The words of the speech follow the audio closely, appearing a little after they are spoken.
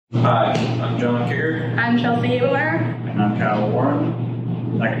Hi, I'm John Kicker. I'm Chelsea Habemeyer. And I'm Kyle Warren,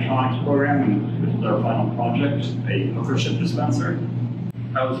 Mechatronics program, and this is our final project, a hooker ship dispenser.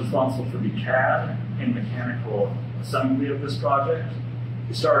 I was responsible for the CAD and mechanical assembly of this project.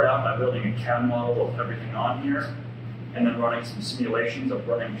 We started out by building a CAD model of everything on here, and then running some simulations of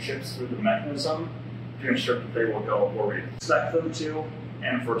running ships through the mechanism to ensure that they will go where we expect them to,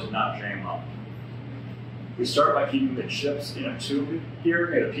 and for it to not jam up. We start by keeping the chips in a tube here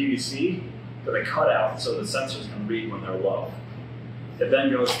made of PVC that I cut out so the sensors can read when they're low. It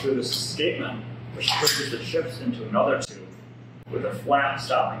then goes through this escapement, which pushes the chips into another tube with a flap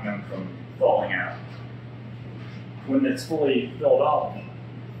stopping them from falling out. When it's fully filled up,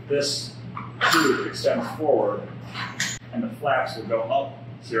 this tube extends forward and the flaps will go up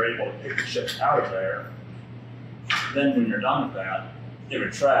so you're able to pick the chips out of there. Then when you're done with that, it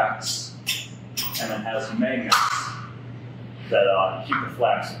retracts and then has magnets that keep the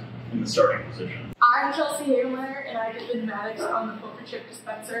flaps in the starting position. I'm Chelsea Habemeyer, and I did the pneumatics on the poker chip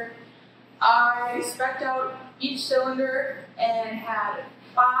dispenser. I spec'd out each cylinder and had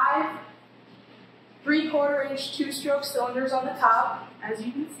 5 3/4 inch 2-stroke cylinders on the top, as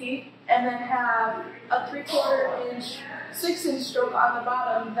you can see, and then have a 3/4 inch 6-inch stroke on the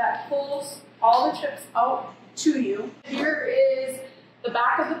bottom that pulls all the chips out to you. Here is the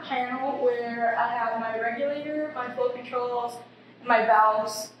back of the panel where I have my regulator, my flow controls, and my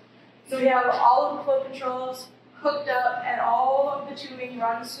valves. So we have all of the flow controls hooked up and all of the tubing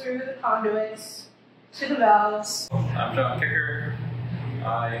runs through the conduits to the valves. I'm John Kicker.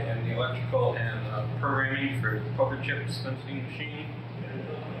 I am the electrical and programming for the poker chip dispensing machine.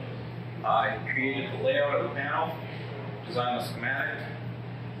 I created the layout of the panel, designed the schematic,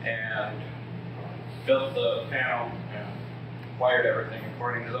 and built the panel and wired everything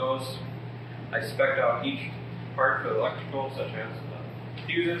according to those. I spec'd out each part for the electrical, such as the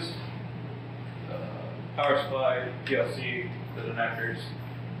fuses, the power supply, PLC, the connectors,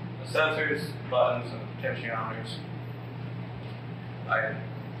 the sensors, buttons, and potentiometers. I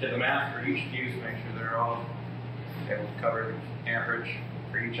did the math for each fuse to make sure they're all able to cover the amperage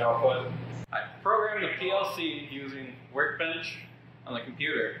for each output. I programmed the PLC using Workbench on the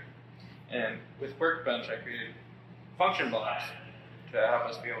computer, and with Workbench I created function blocks to help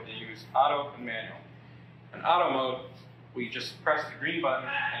us be able to use auto and manual. In auto mode, we just press the green button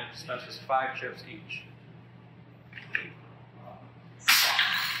and it dispenses 5 chips each.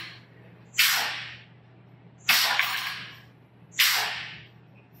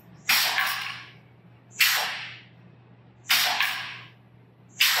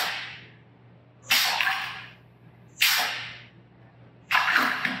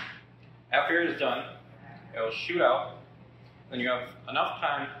 After it is done, it will shoot out. Then you have enough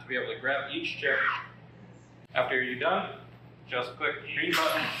time to be able to grab each chip. After you're done, just click the green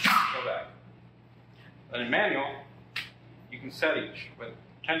button, go back. Then in manual, you can set each with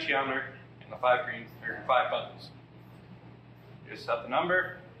potentiometer and the 5 buttons. You just set the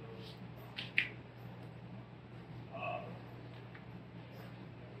number.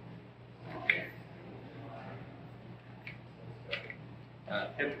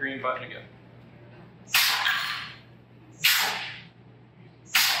 And hit the green button again.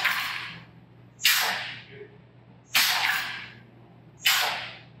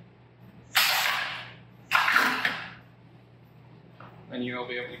 Then you'll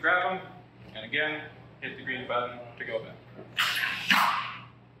be able to grab them, and again, hit the green button to go back.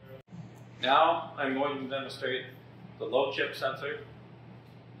 Now, I'm going to demonstrate the low chip sensor.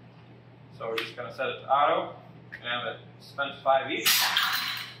 So we're just going to set it to auto, and have it dispense 5 each.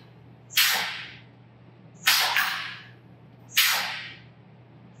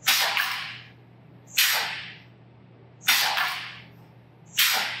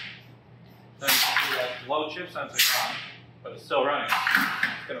 Then you can see that low chip sensor on, but it's still running.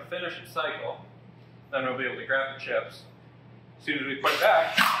 It's going to finish its cycle, then we'll be able to grab the chips. As soon as we put it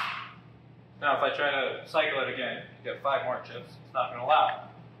back, now if I try to cycle it again to get 5 more chips, it's not going to allow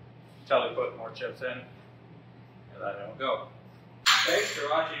until we put more chips in, and then it'll go. Thanks for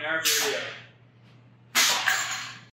watching our video.